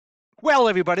Well,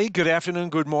 everybody, good afternoon,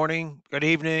 good morning, good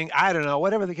evening. I don't know,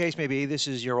 whatever the case may be. This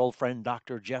is your old friend,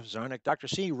 Dr. Jeff Zarnik, Dr.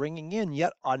 C, ringing in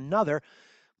yet another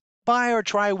buy or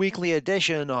try weekly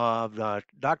edition of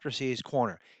Dr. C's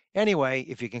Corner. Anyway,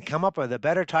 if you can come up with a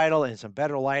better title and some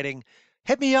better lighting,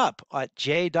 hit me up at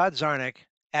j.zarnik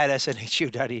at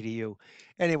snhu.edu.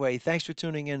 Anyway, thanks for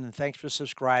tuning in and thanks for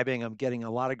subscribing. I'm getting a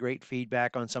lot of great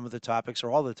feedback on some of the topics or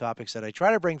all the topics that I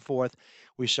try to bring forth.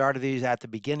 We started these at the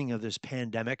beginning of this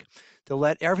pandemic to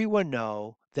let everyone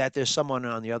know that there's someone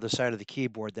on the other side of the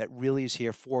keyboard that really is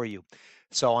here for you.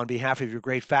 So, on behalf of your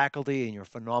great faculty and your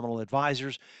phenomenal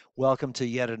advisors, welcome to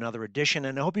yet another edition,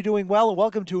 and I hope you're doing well. And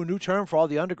welcome to a new term for all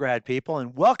the undergrad people,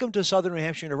 and welcome to Southern New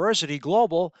Hampshire University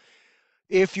Global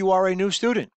if you are a new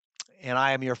student. And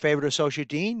I am your favorite associate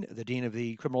dean, the dean of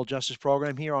the criminal justice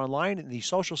program here online, and the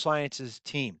social sciences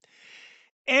team.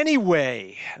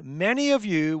 Anyway, many of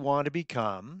you want to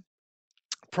become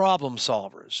problem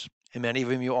solvers. And many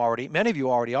of you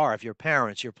already are. If you're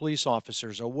parents, your police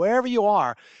officers, or wherever you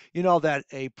are, you know that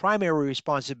a primary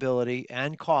responsibility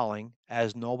and calling,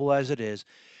 as noble as it is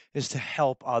to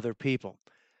help other people,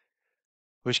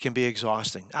 which can be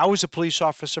exhausting. I was a police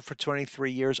officer for 23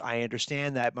 years. I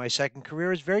understand that. My second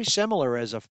career is very similar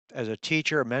as a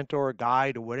teacher, a mentor, a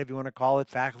guide, or whatever you want to call it,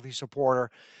 faculty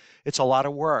supporter. It's a lot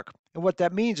of work. And what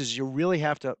that means is you really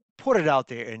have to put it out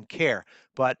there and care.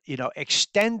 But,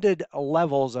 extended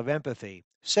levels of empathy,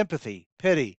 sympathy,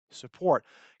 pity, support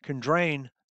can drain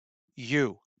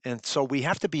you. And so we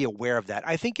have to be aware of that.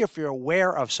 I think if you're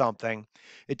aware of something,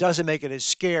 it doesn't make it as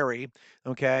scary,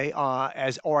 okay,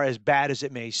 as bad as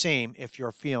it may seem if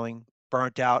you're feeling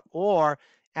burnt out or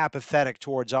apathetic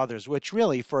towards others, which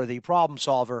really for the problem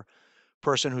solver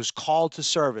person who's called to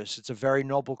service, it's a very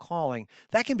noble calling.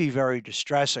 That can be very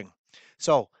distressing.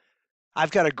 So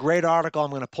I've got a great article I'm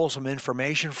going to pull some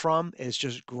information from. It's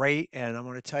just great. And I'm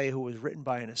going to tell you who it was written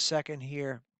by in a second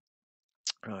here.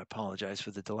 I apologize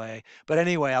for the delay. But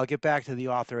anyway, I'll get back to the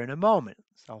author in a moment.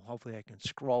 So hopefully I can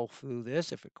scroll through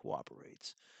this if it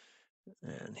cooperates.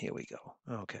 And here we go.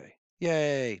 Okay.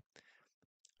 Yay.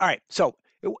 All right. So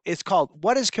it's called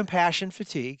What is Compassion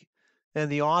Fatigue? And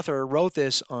the author wrote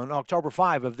this on October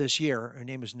 5 of this year. Her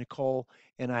name is Nicole,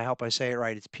 and I hope I say it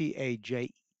right. It's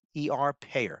Pajer,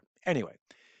 Payer. Anyway,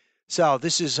 so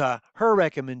this is her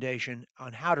recommendation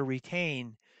on how to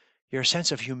retain your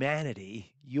sense of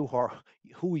humanity, you are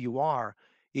who you are,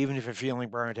 even if you're feeling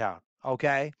burnt out.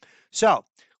 Okay? So,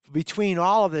 between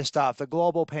all of this stuff, the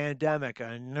global pandemic,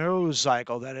 a news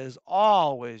cycle that is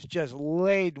always just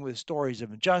laden with stories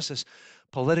of injustice,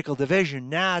 political division,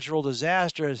 natural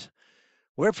disasters,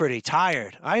 we're pretty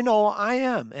tired. I know I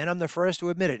am, and I'm the first to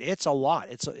admit it. It's a lot.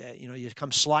 You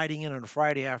come sliding in on a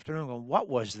Friday afternoon going, what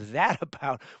was that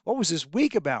about? What was this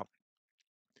week about?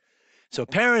 So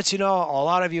parents, a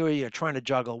lot of you are trying to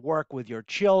juggle work with your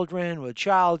children, with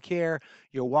childcare.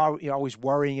 You're always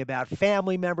worrying about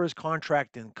family members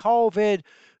contracting COVID,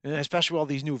 and especially all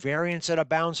these new variants that are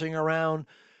bouncing around.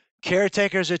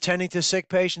 Caretakers attending to sick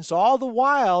patients. All the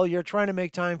while, you're trying to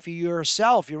make time for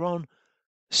yourself, your own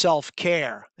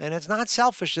self-care. And it's not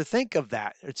selfish to think of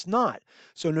that. It's not.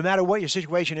 So no matter what your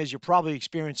situation is, you're probably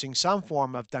experiencing some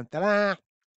form of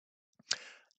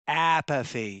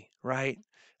apathy, right?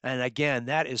 And again,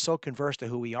 that is so converse to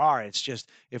who we are. It's just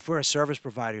if we're service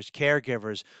providers,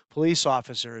 caregivers, police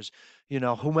officers,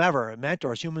 whomever,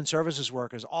 mentors, human services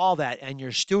workers, all that, and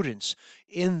your students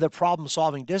in the problem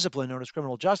solving discipline known as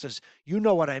criminal justice, you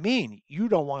know what I mean. You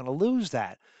don't want to lose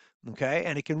that. Okay.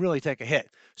 And it can really take a hit.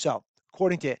 So,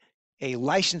 according to a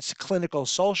licensed clinical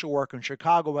social worker in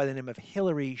Chicago by the name of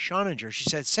Hillary Schoninger, she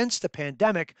said, since the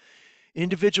pandemic,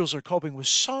 individuals are coping with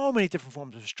so many different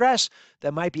forms of stress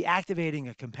that might be activating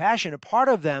a compassionate part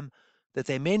of them that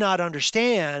they may not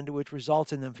understand, which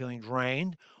results in them feeling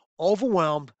drained,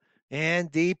 overwhelmed,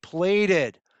 and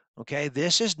depleted. Okay,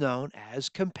 this is known as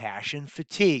compassion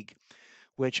fatigue,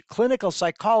 which clinical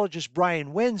psychologist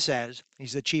Brian Wynn says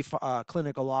he's the chief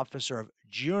clinical officer of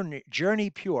Journey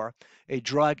Pure, a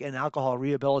drug and alcohol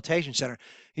rehabilitation center.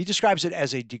 He describes it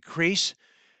as a decrease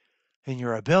in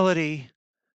your ability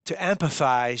to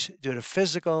empathize due to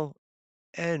physical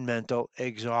and mental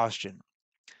exhaustion.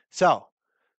 So,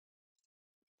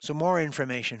 some more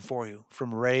information for you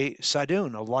from Ray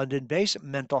Sadoun, a London based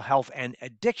mental health and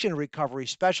addiction recovery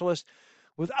specialist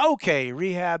with OK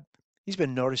Rehab. He's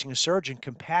been noticing a surge in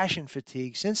compassion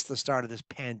fatigue since the start of this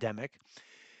pandemic.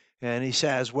 And he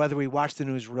says, whether we watch the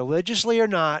news religiously or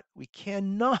not, we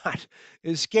cannot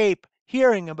escape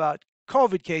hearing about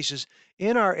COVID cases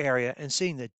in our area and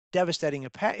seeing the devastating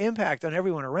impact on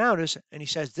everyone around us. And he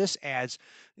says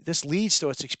this leads to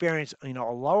us experience, a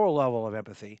lower level of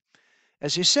empathy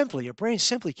as your brain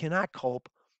simply cannot cope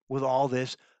with all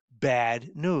this bad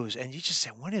news. And you just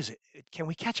say, when is it? Can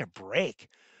we catch a break?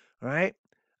 Right?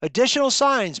 Additional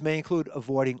signs may include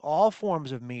avoiding all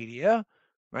forms of media,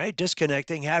 right?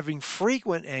 Disconnecting, having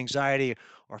frequent anxiety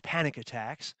or panic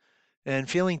attacks, and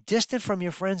feeling distant from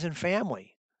your friends and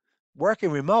family. Working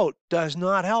remote does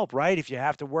not help, right? If you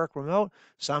have to work remote,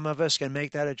 some of us can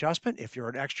make that adjustment. If you're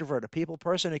an extrovert, a people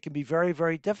person, it can be very,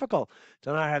 very difficult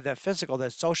to not have that physical,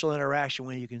 that social interaction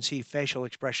when you can see facial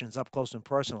expressions up close and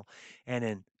personal and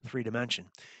in 3 dimension.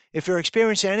 If you're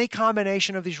experiencing any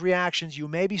combination of these reactions, you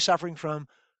may be suffering from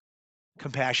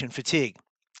compassion fatigue.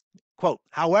 Quote,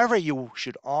 however, you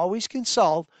should always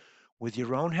consult with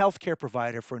your own healthcare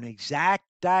provider for an exact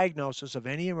diagnosis of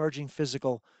any emerging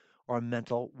physical or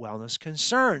mental wellness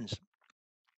concerns.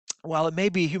 While it may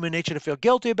be human nature to feel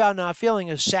guilty about not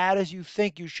feeling as sad as you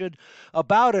think you should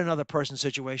about another person's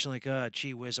situation, like,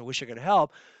 gee whiz, I wish I could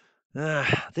help,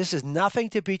 this is nothing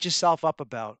to beat yourself up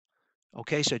about.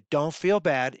 Okay, so don't feel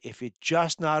bad if you're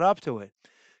just not up to it.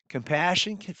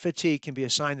 Compassion fatigue can be a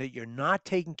sign that you're not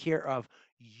taking care of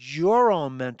your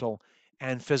own mental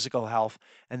and physical health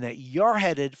and that you're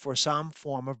headed for some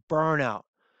form of burnout.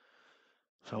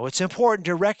 So it's important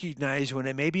to recognize when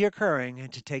it may be occurring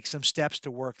and to take some steps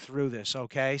to work through this.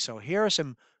 Okay, so here are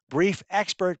some brief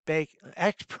expert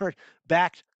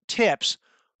backed tips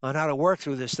on how to work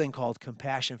through this thing called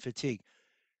compassion fatigue.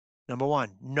 Number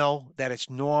one, know that it's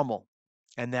normal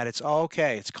and that it's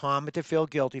okay. It's common to feel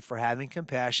guilty for having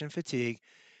compassion fatigue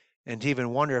and to even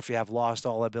wonder if you have lost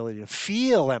all ability to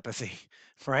feel empathy,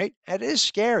 right? It is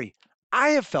scary. I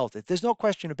have felt it. There's no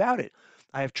question about it.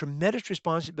 I have tremendous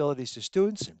responsibilities to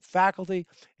students and faculty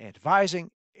and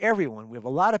advising everyone. We have a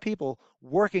lot of people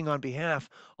working on behalf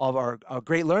of our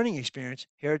great learning experience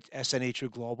here at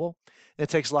SNHU Global. It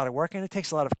takes a lot of work and it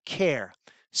takes a lot of care,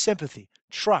 sympathy,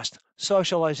 trust,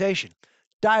 socialization,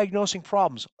 diagnosing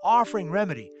problems, offering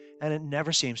remedy, and it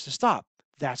never seems to stop.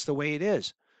 That's the way it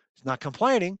is. It's not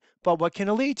complaining, but what can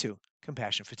it lead to?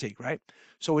 Compassion fatigue, right?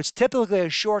 So it's typically a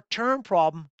short term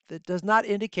problem that does not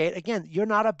indicate, again, you're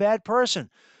not a bad person.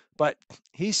 But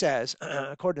he says,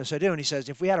 according to Sadun, he says,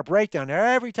 if we had a breakdown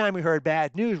every time we heard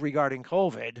bad news regarding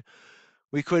COVID,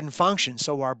 we couldn't function.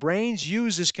 So our brains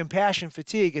use this compassion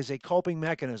fatigue as a coping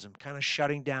mechanism, kind of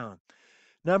shutting down.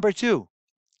 Number two,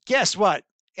 guess what?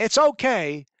 It's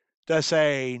okay to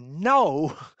say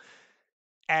no,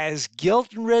 as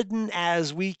guilt-ridden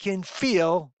as we can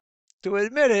feel to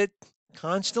admit it.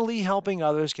 Constantly helping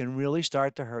others can really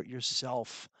start to hurt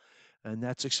yourself. And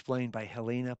that's explained by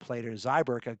Helena Plater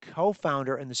Zyberg, a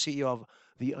co-founder and the CEO of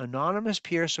the anonymous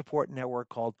peer support network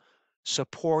called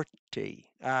Supporti.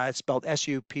 It's spelled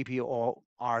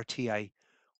Supporti.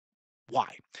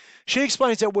 She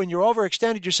explains that when you're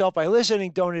overextended yourself by listening,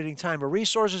 donating time or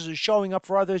resources, and showing up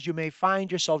for others, you may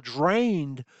find yourself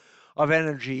drained of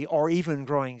energy or even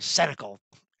growing cynical.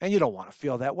 And you don't want to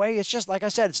feel that way. It's just like I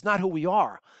said, it's not who we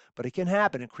are, but it can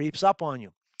happen. It creeps up on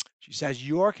you. She says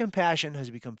your compassion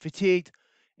has become fatigued.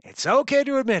 It's okay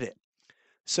to admit it.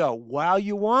 So while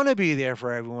you want to be there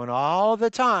for everyone all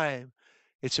the time,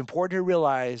 it's important to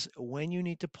realize when you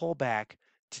need to pull back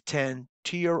to tend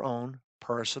to your own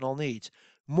personal needs.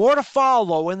 More to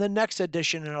follow in the next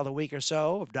edition in another week or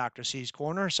so of Dr. C's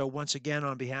Corner. So once again,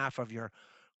 on behalf of your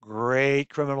great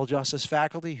criminal justice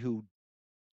faculty who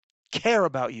care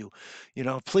about you,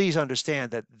 please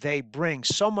understand that they bring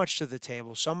so much to the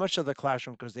table, so much to the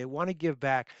classroom because they want to give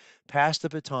back, pass the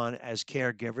baton as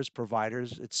caregivers,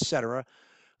 providers, etc.,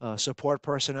 support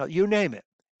personnel, you name it.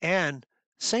 And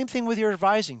same thing with your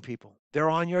advising people. They're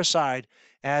on your side,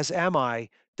 as am I.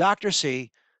 Dr.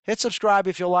 C, hit subscribe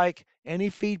if you like. Any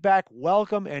feedback,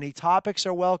 welcome. Any topics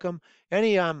are welcome.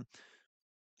 Any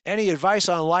advice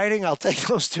on lighting, I'll take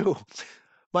those too.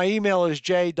 My email is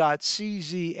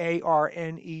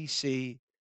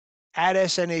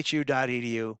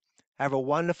j.czarnec@snhu.edu. Have a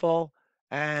wonderful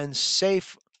and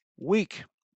safe week.